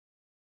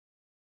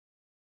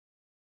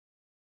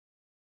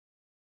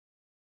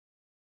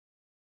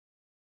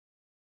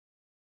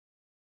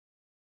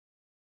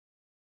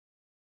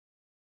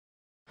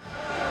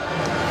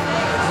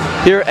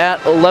here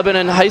at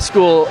Lebanon High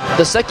School.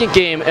 The second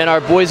game in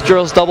our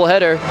boys-girls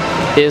doubleheader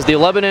is the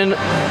Lebanon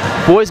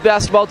boys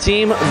basketball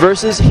team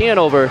versus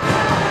Hanover.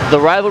 The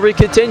rivalry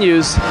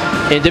continues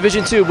in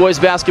Division II boys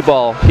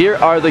basketball. Here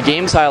are the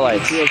game's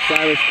highlights.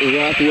 Cyrus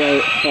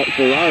Rothwell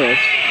Ferraris.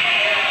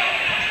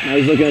 Now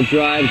he's looking to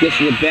drive, gets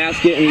to the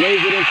basket, and lays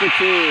it in for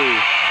two.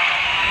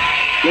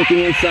 Looking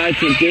inside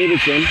to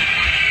Davidson.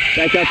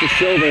 Back out to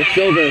Silver.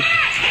 Silver,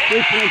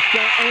 three-point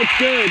shot, and it's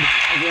good.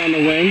 Over on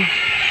the wing.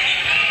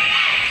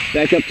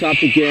 Back up top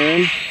to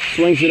Guerin.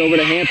 Swings it over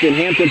to Hampton.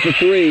 Hampton for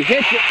three.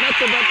 Hits it,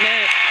 nothing but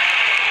net.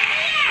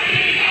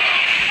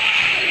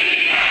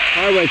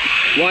 Harwick,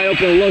 wide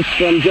open look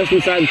from just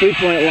inside the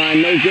three-point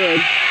line, no good.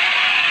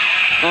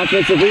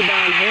 Offensive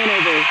rebound,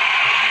 Hanover.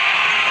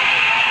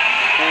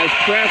 As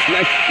Kress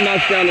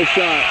knocks down the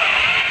shot.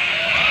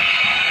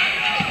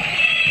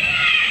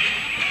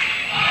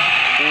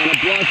 And a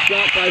block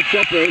shot by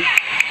Shepard.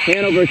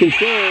 Hanover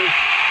controls.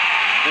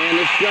 And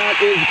the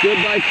shot is good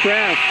by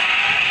Kress.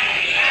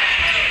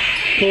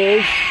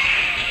 Pulls.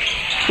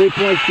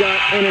 Three-point shot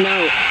in and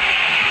out.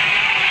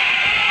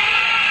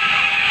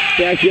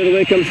 Back the other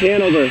way comes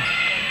Hanover.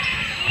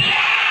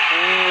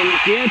 And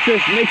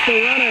Gantrish makes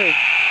the runner.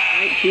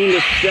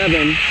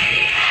 19-7.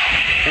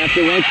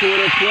 After one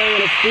quarter play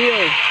and a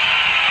steal.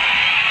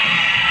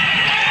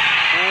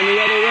 On the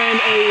other end,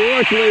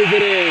 O'Rourke lays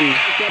it in.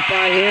 Picked up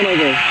by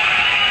Hanover.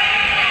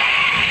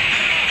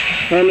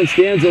 Herman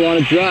Stanzel on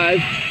a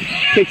drive.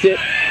 Kicks it.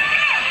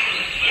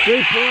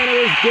 Three-pointer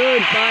is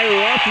good by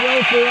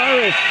Rothwell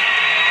Ferraris.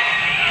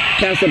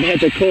 Pass up ahead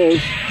to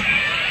Coles.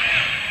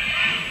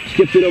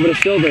 Skips it over to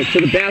Silver, to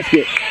the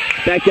basket.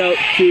 Back out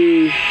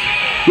to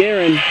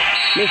Guerin.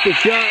 Missed the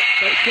shot,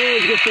 but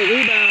Coles gets the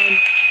rebound.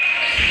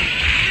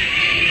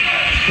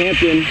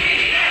 Hampton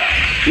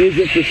leaves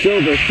it for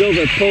Silver.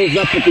 Silver pulls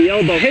up at the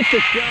elbow, hits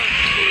the shot.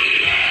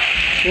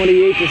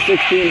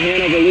 28-16,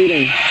 Hanover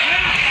leading.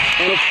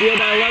 And a steal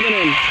by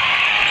Lebanon.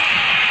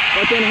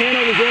 But then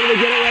Hanover's able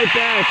to get it right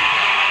back.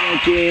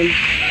 That game,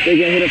 they're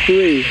going to hit a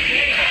three.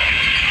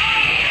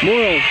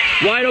 Morrill,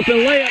 wide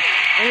open layup,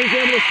 and he's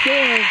able to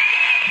score.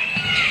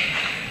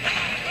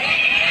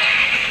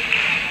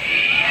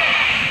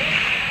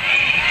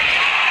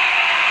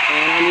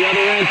 And on the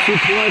other end, 2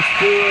 points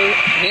for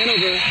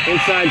Hanover.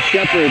 Inside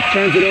Shepard,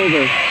 turns it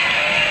over.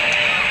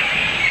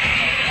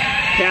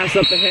 Pass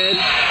up ahead.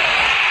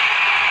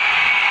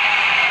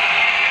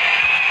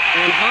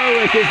 And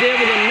Harwick is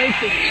able to make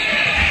the...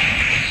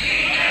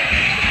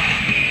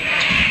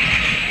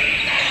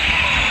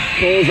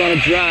 Coles on a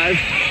drive.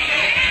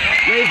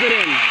 Lays it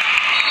in.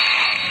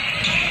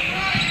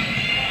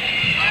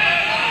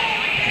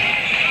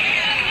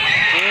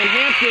 And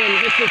Hampton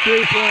hits the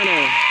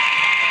three-pointer.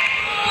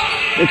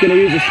 Looking to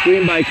use a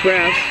screen by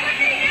Kraft.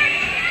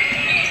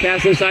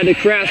 Pass inside to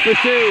Kraft for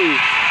two.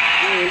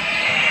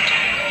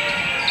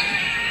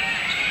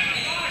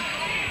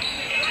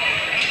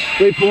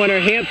 Three-pointer,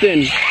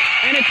 Hampton.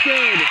 And it's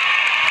good.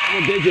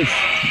 Double digits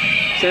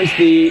since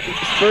the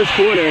first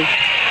quarter.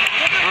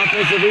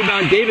 Offensive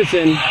rebound,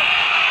 Davidson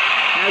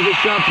has a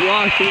shot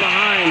blocked from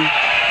behind.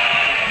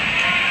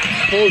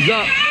 Pulls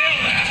up.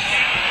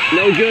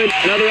 No good.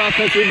 Another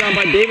offensive rebound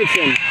by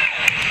Davidson.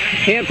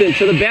 Hampton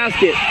to the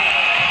basket.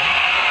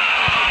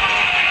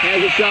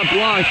 Has a shot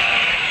blocked.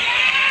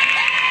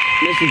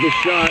 Misses the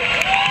shot.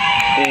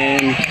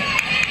 And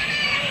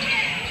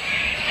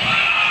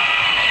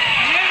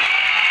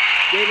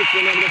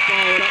Davidson able to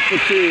follow it up for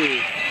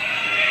two.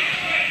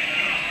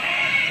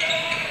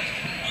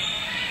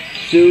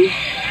 Sue.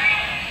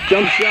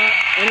 Jump shot,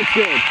 and it's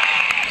good.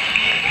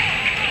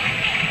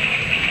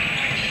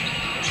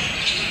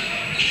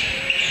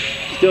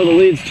 Still the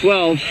lead's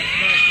 12.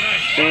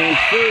 And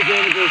Sue's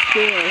able to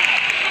score.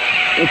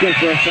 Looking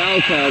for a foul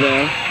call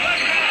there.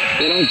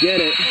 They don't get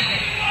it.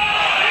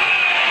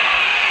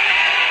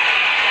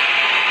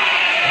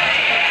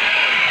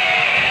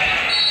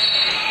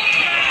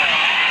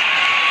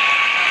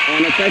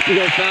 And a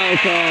technical foul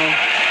call.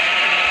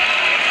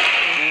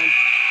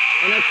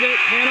 And that's it.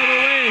 Hanover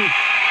wins.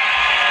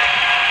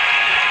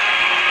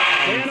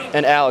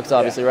 And Alex,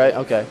 obviously, right?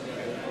 Okay.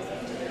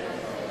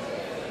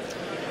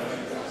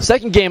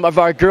 Second game of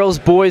our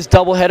girls-boys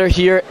doubleheader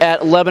here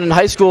at Lebanon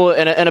High School,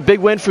 and a big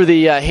win for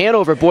the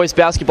Hanover boys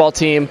basketball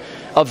team,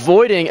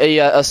 avoiding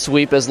a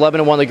sweep as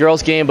Lebanon won the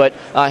girls game, but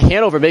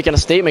Hanover making a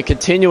statement,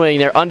 continuing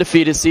their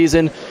undefeated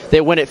season.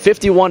 They win it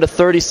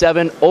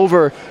 51-37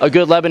 over a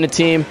good Lebanon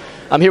team.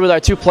 I'm here with our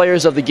two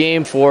players of the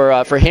game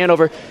for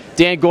Hanover,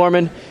 Dan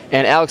Gorman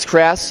and Alex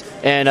Krass.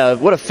 And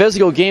what a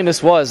physical game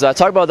this was.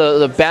 Talk about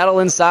the battle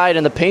inside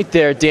and the paint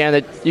there, Dan,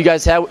 that you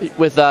guys had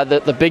with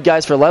the big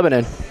guys for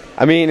Lebanon.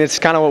 I mean, it's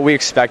kind of what we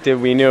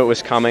expected. We knew it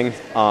was coming.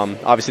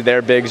 Obviously,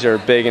 their bigs are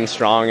big and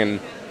strong, and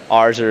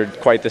ours are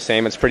quite the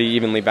same. It's pretty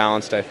evenly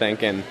balanced, I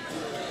think. And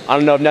I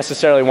don't know if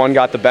necessarily one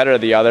got the better of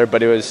the other,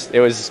 but it's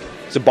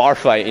a bar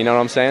fight. You know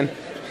what I'm saying?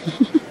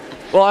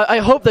 Well, I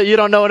hope that you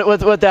don't know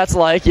what that's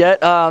like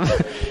yet.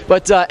 But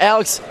But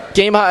Alex,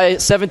 game high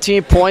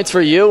 17 points for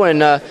you,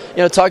 and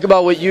talk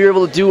about what you were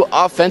able to do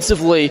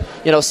offensively.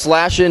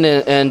 Slashing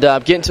and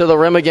getting to the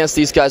rim against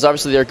these guys.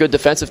 Obviously, they're a good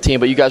defensive team,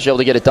 but you guys were able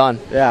to get it done.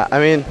 Yeah, I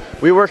mean,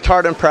 we worked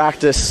hard in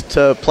practice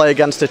to play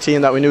against a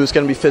team that we knew was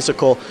going to be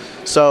physical.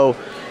 So,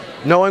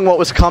 knowing what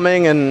was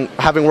coming and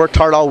having worked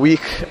hard all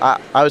week,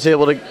 I was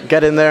able to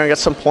get in there and get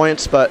some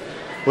points. But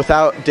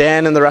without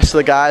Dan and the rest of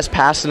the guys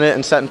passing it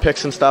and setting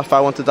picks and stuff, I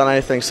wouldn't have done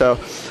anything. So,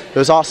 it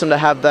was awesome to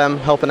have them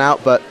helping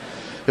out, but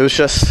it was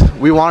just,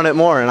 we wanted it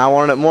more, and I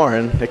wanted it more,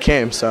 and it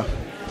came. So,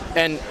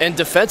 and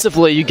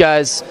defensively, you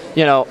guys,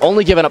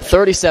 only giving up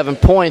 37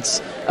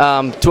 points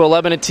to a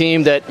Lebanon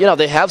team that,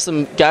 they have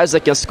some guys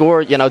that can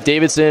score.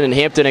 Davidson and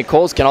Hampton and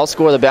Coles can all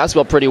score the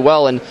basketball pretty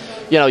well, and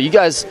you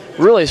guys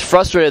really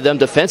frustrated them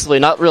defensively,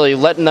 not really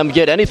letting them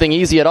get anything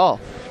easy at all.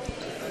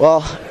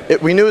 Well,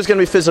 we knew it was going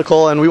to be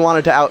physical, and we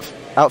wanted to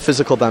out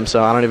physical them.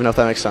 So I don't even know if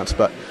that makes sense,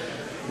 but.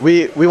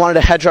 We wanted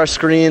to hedge our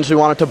screens. We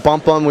wanted to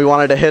bump them. We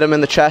wanted to hit them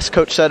in the chest.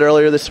 Coach said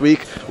earlier this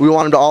week we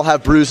wanted them to all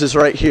have bruises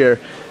right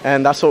here,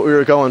 and that's what we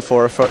were going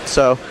for.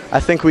 So I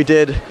think we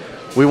did.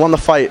 We won the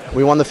fight.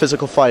 We won the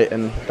physical fight,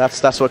 and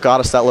that's what got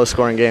us that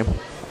low-scoring game.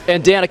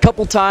 And Dan, a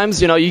couple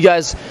times, you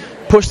guys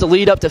pushed the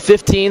lead up to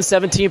 15,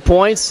 17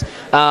 points,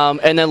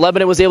 and then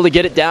Lebanon was able to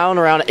get it down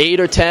around 8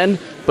 or 10.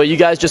 But you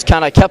guys just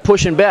kind of kept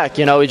pushing back.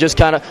 You just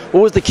kind of.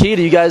 What was the key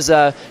to you guys?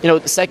 The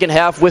second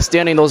half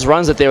withstanding those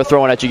runs that they were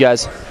throwing at you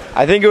guys?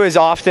 I think it was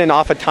often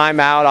off a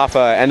timeout, off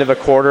a end of a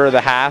quarter of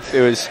the half.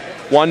 It was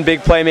one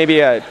big play,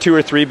 maybe 2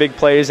 or 3 big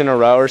plays in a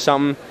row or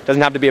something. It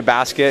doesn't have to be a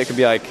basket. It could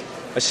be like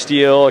a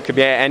steal. It could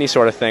be any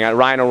sort of thing.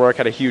 Ryan O'Rourke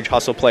had a huge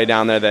hustle play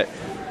down there that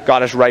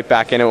got us right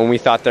back in it when we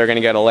thought they were going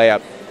to get a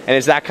layup. And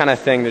it's that kind of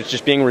thing that's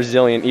just being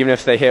resilient. Even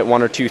if they hit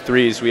 1 or 2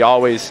 threes, we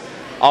always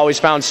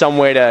found some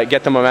way to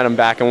get the momentum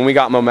back. And when we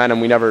got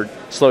momentum, we never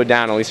slowed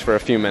down, at least for a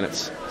few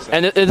minutes.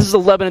 And this is a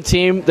Lebanon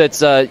team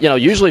that's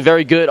usually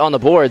very good on the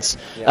boards,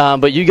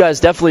 but you guys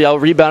definitely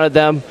out-rebounded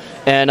them,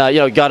 and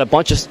got a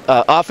bunch of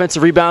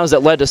offensive rebounds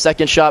that led to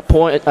second chance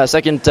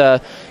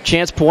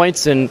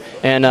points, and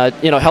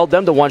held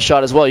them to one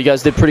shot as well. You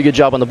guys did a pretty good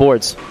job on the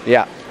boards.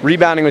 Yeah,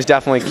 rebounding was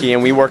definitely key,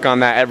 and we work on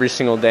that every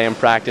single day in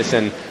practice,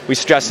 and we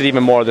stressed it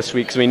even more this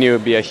week because we knew it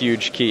would be a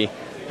huge key.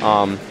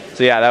 So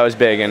yeah, that was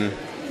big, and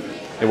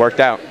it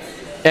worked out.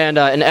 And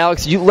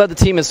Alex, you led the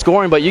team in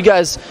scoring, but you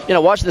guys,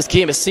 watching this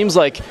game, it seems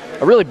like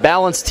a really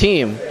balanced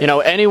team.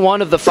 Any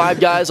one of the 5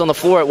 guys on the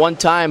floor at one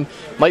time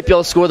might be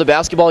able to score the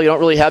basketball. You don't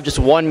really have just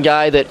one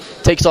guy that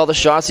takes all the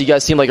shots. You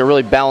guys seem like a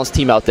really balanced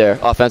team out there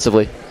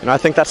offensively. I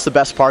think that's the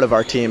best part of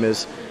our team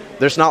is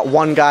there's not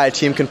one guy a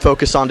team can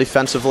focus on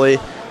defensively.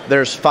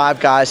 There's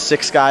 5 guys,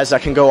 6 guys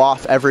that can go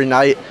off every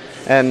night,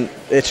 and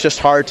it's just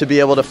hard to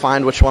be able to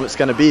find which one it's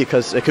going to be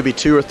because it could be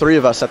 2 or 3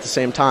 of us at the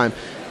same time.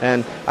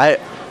 And I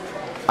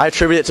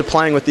attribute it to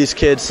playing with these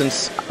kids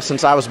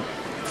since I was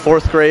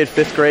 4th grade,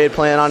 5th grade,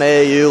 playing on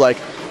AAU. Like,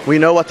 we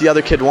know what the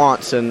other kid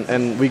wants,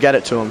 and we get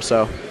it to him.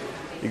 So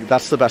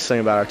that's the best thing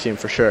about our team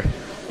for sure.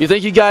 You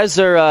think you guys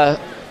are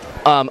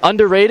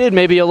underrated,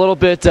 maybe a little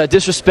bit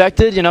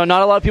disrespected?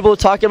 Not a lot of people are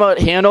talking about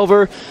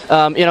Hanover,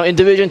 in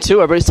Division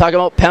II. Everybody's talking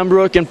about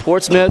Pembroke and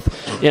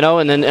Portsmouth,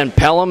 and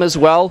Pelham as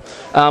well.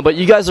 But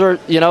you guys are,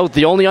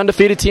 the only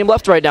undefeated team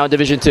left right now in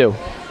Division II.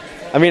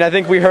 I mean, I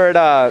think we heard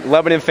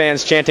Lebanon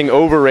fans chanting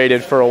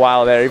overrated for a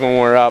while there, even when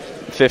we're up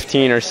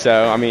 15 or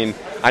so. I mean,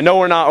 I know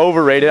we're not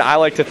overrated. I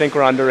like to think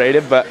we're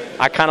underrated, but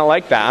I kind of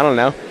like that. I don't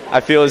know. I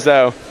feel as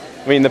though,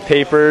 the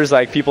papers,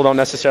 people don't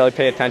necessarily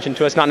pay attention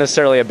to us. Not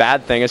necessarily a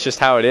bad thing. It's just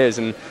how it is,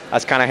 and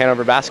that's kind of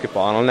Hanover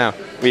basketball. I don't know.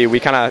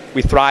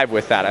 We thrive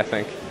with that, I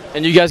think.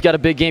 And you guys got a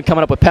big game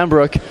coming up with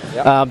Pembroke.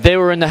 Yep. They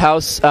were in the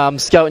house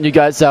scouting you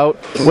guys out.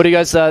 What do you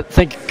guys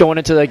think going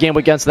into the game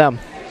against them?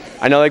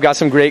 I know they've got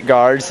some great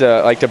guards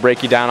that like to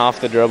break you down off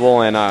the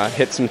dribble and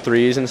hit some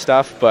threes and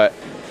stuff, but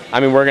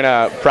we're going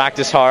to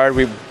practice hard.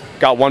 We've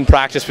got one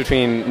practice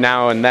between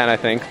now and then, I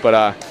think,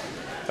 but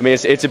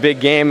it's a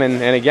big game,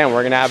 and again,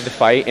 we're going to have to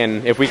fight,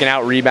 and if we can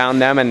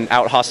out-rebound them and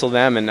out-hustle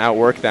them and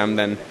outwork them,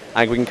 then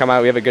I think we can come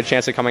out, we have a good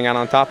chance of coming out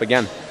on top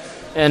again.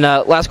 And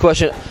last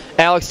question,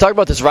 Alex, talk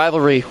about this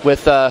rivalry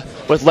with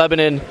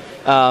Lebanon.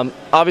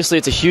 Obviously,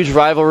 it's a huge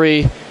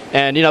rivalry,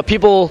 and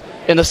people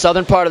in the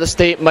southern part of the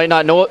state might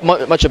not know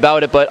much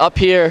about it, but up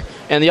here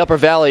in the Upper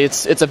Valley,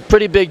 it's a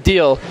pretty big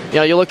deal.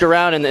 You look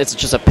around and it's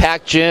just a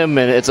packed gym,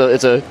 and it's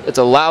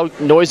a loud,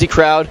 noisy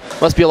crowd.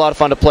 Must be a lot of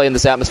fun to play in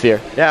this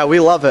atmosphere. Yeah, we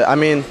love it.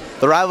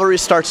 The rivalry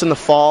starts in the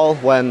fall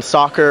when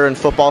soccer and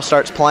football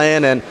starts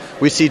playing, and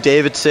we see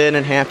Davidson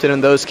and Hampton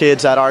and those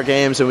kids at our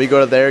games, and we go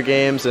to their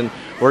games, and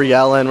we're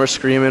yelling, we're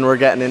screaming, we're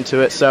getting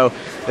into it. So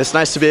it's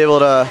nice to be able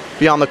to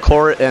be on the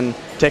court and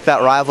take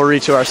that rivalry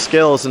to our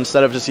skills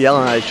instead of just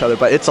yelling at each other.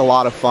 But it's a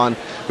lot of fun.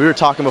 We were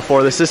talking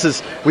before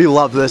this. We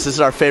love this. This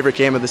is our favorite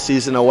game of the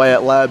season away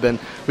at Leb, and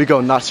we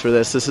go nuts for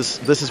this. This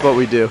is what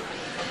we do.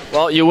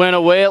 Well, you went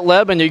away at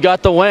Leb and you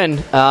got the win.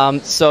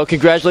 So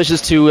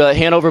congratulations to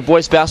Hanover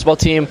boys basketball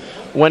team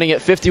winning it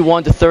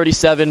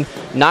 51-37,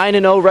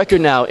 9-0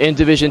 record now in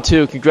Division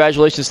II.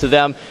 Congratulations to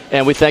them,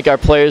 and we thank our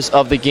players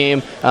of the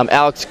game,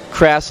 Alex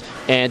Krass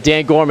and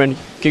Dan Gorman.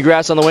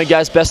 Congrats on the win,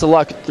 guys. Best of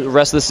luck the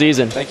rest of the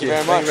season. Thank you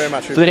very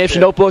much. For the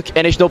Nation Notebook,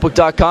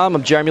 NHNotebook.com,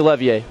 I'm Jeremy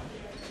Levier.